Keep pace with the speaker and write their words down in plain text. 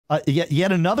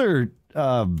Yet another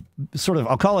sort of,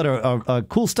 I'll call it a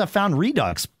cool stuff found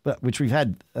redux, which we've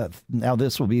had. Now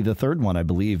this will be the third one, I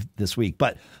believe, this week.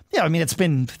 But yeah, I mean, it's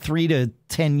been 3 to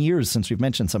 10 years since we've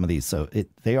mentioned some of these, so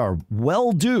they are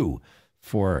well due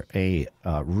for a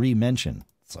re-mention.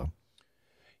 So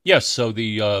yes, so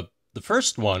the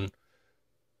first one.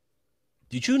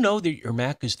 Did you know that your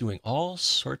Mac is doing all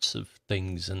sorts of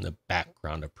things in the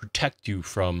background to protect you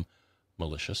from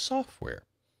malicious software?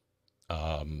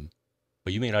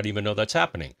 But you may not even know that's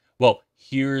happening. Well,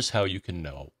 here's how you can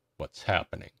know what's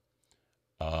happening.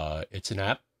 It's an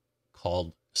app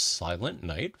called Silent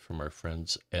Night from our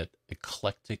friends at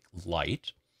Eclectic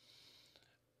Light.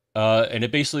 And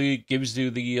it basically gives you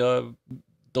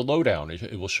the lowdown.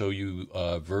 It will show you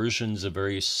versions of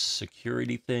various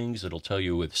security things. It'll tell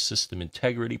you with system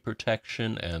integrity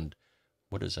protection and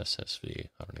what is SSV?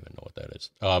 I don't even know what that is.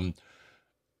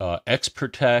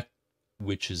 XProtect,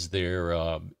 which is their,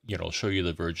 it'll show you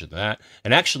the version of that.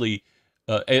 And actually,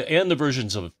 and the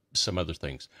versions of some other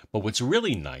things. But what's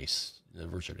really nice, the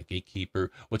version of Gatekeeper,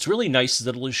 what's really nice is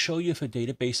that it'll show you if a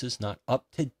database is not up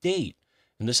to date.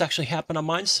 And this actually happened on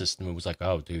my system. It was like,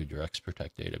 oh, dude, your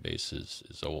XProtect database is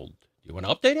old. You want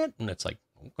to update it? And it's like,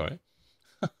 okay.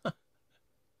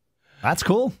 That's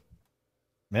cool.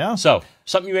 Yeah. So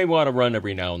something you may want to run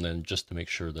every now and then just to make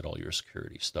sure that all your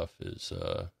security stuff is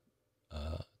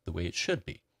the way it should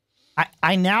be.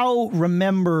 I now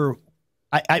remember,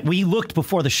 we looked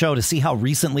before the show to see how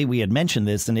recently we had mentioned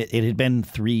this, and it had been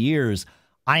 3 years.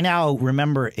 I now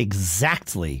remember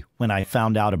exactly when I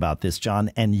found out about this,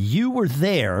 John, and you were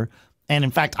there. And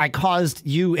in fact, I caused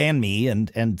you and me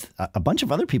and a bunch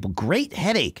of other people great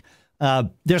headache.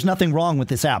 There's nothing wrong with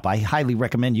this app. I highly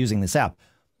recommend using this app.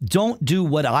 Don't do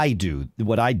what I do.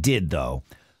 What I did, though,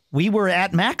 we were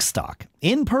at MacStock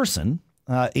in person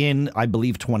in, I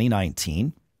believe,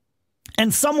 2019.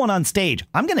 And someone on stage,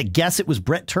 I'm going to guess it was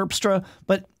Brett Terpstra,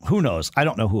 but who knows? I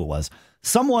don't know who it was.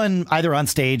 Someone either on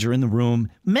stage or in the room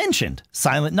mentioned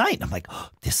Silent Night. I'm like, oh,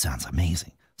 this sounds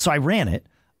amazing. So I ran it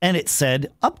and it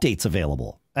said updates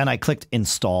available. And I clicked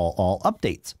install all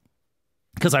updates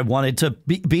because I wanted to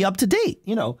be up to date,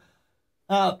 you know.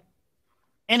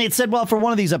 And it said, well, for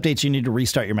one of these updates, you need to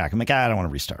restart your Mac. I'm like, I don't want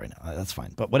to restart right now. That's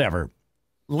fine. But whatever.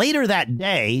 Later that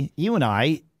day, you and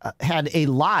I had a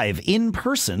live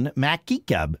in-person Mac Geek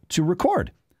Gab to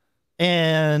record.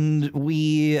 And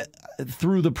we,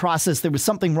 through the process, there was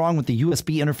something wrong with the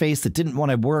USB interface that didn't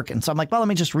want to work. And so I'm like, well, let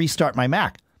me just restart my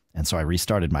Mac. And so I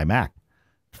restarted my Mac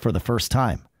for the first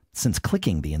time since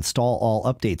clicking the install all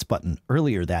updates button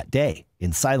earlier that day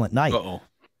in Silent Night.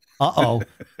 Uh-oh.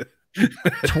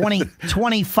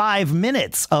 25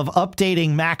 minutes of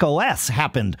updating Mac OS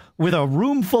happened with a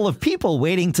room full of people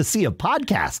waiting to see a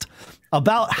podcast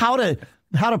about how to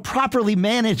properly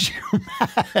manage your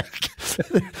Mac.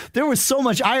 There was so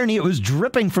much irony. It was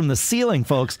dripping from the ceiling,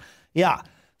 folks. Yeah.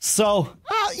 So,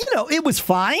 it was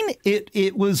fine.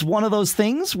 It was one of those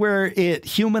things where it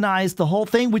humanized the whole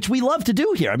thing, which we love to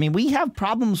do here. I mean, we have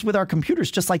problems with our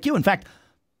computers just like you. In fact,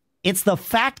 it's the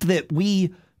fact that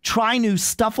we try new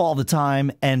stuff all the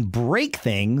time and break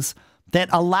things that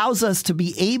allows us to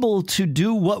be able to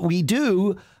do what we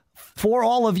do for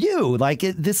all of you. Like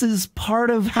this is part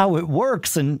of how it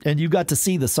works. And you got to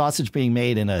see the sausage being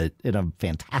made in a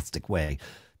fantastic way.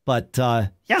 But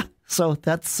yeah, so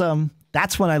that's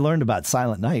when I learned about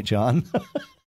Silent Night, John.